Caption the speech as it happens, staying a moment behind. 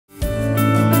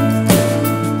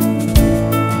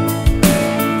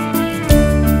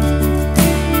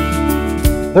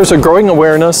There's a growing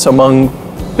awareness among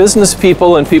business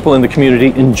people and people in the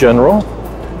community in general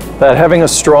that having a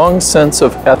strong sense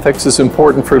of ethics is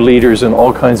important for leaders in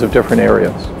all kinds of different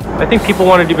areas. I think people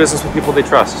want to do business with people they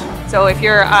trust. So if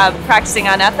you're practicing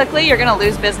unethically, you're going to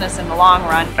lose business in the long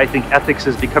run. I think ethics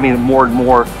is becoming more and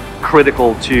more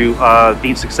critical to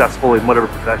being successful in whatever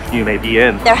profession you may be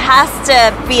in. There has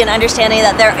to be an understanding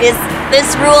that there's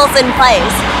rules in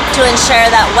place to ensure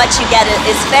that what you get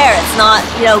is fair. It's not,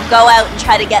 go out and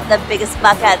try to get the biggest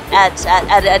buck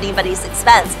at anybody's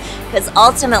expense. Because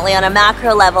ultimately, on a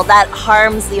macro level, that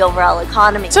harms the overall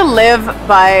economy. To live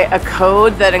by a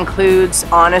code that includes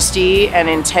honesty and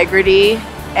integrity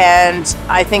and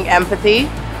I think empathy,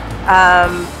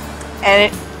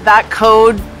 that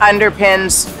code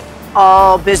underpins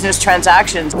all business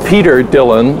transactions. Peter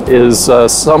Dillon is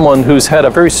someone who's had a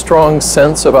very strong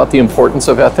sense about the importance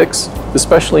of ethics,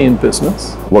 especially in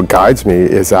business. What guides me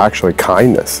is actually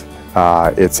kindness.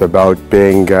 It's about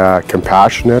being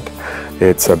compassionate.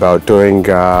 It's about doing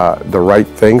the right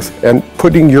things and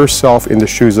putting yourself in the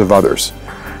shoes of others.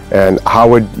 And how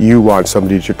would you want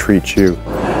somebody to treat you?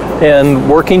 And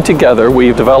working together,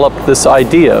 we've developed this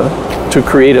idea to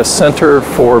create a Center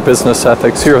for Business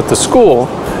Ethics here at the school,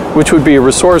 which would be a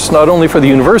resource not only for the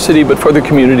university, but for the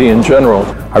community in general.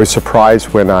 I was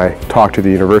surprised when I talked to the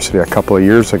university a couple of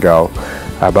years ago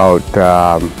about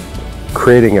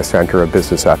creating a Center of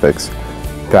Business Ethics,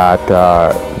 that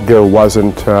there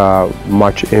wasn't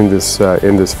much in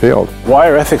this field. Why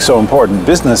are ethics so important?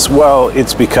 Business, well,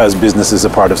 it's because business is a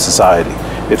part of society.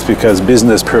 It's because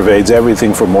business pervades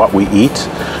everything from what we eat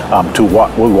to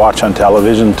what we watch on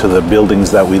television to the buildings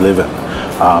that we live in.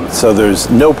 So there's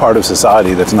no part of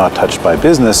society that's not touched by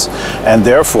business, and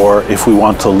therefore, if we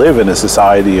want to live in a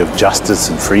society of justice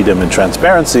and freedom and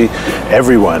transparency,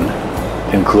 everyone,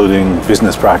 including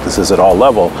business practices at all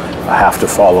levels, have to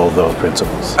follow those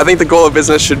principles. I think the goal of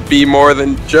business should be more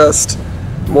than just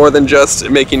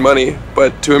making money,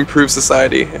 but to improve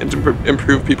society and to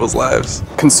improve people's lives.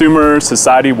 Consumer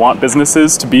society want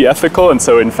businesses to be ethical, and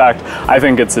so in fact I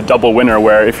think it's a double winner,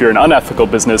 where if you're an unethical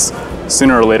business,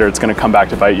 sooner or later it's going to come back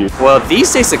to bite you. Well,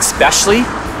 these days especially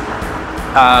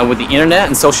with the internet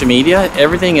and social media,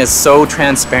 everything is so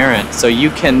transparent, so you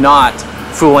cannot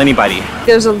fool anybody.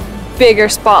 There's a bigger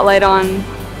spotlight on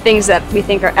things that we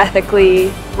think are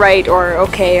ethically right or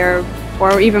okay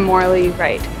or even morally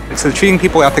right. So treating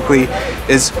people ethically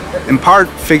is in part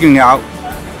figuring out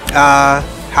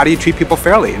how do you treat people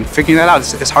fairly, and figuring that out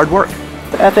is hard work.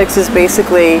 Ethics is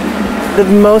basically the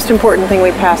most important thing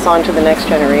we pass on to the next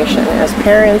generation as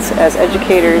parents, as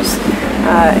educators,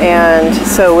 and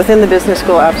so within the business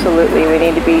school, absolutely, we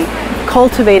need to be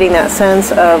cultivating that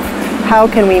sense of how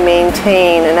can we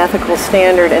maintain an ethical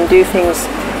standard and do things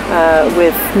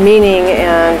with meaning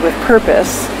and with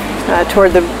purpose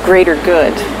toward the greater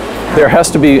good. There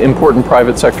has to be important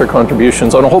private sector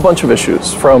contributions on a whole bunch of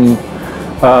issues, from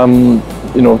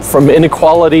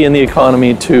inequality in the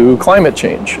economy to climate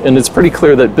change. And it's pretty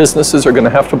clear that businesses are going to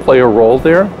have to play a role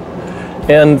there.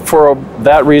 And for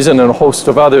that reason and a host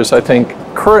of others, I think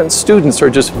current students are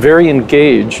just very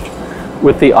engaged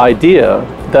with the idea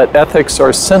that ethics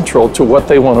are central to what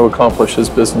they want to accomplish as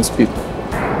business people.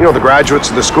 The graduates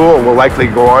of the school will likely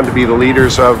go on to be the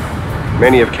leaders of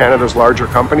many of Canada's larger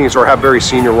companies or have very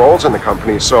senior roles in the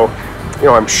companies. So,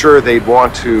 I'm sure they'd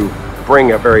want to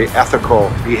bring a very ethical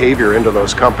behavior into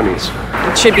those companies.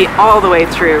 It should be all the way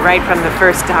through, right from the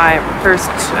first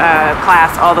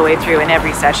class all the way through in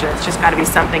every session. It's just got to be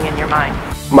something in your mind.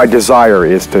 My desire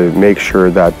is to make sure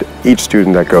that each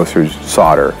student that goes through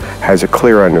Sauder has a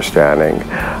clear understanding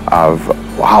of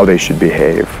how they should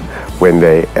behave when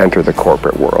they enter the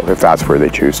corporate world, if that's where they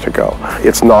choose to go.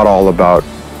 It's not all about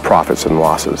profits and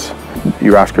losses.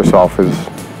 You ask yourself,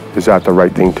 is that the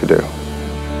right thing to do?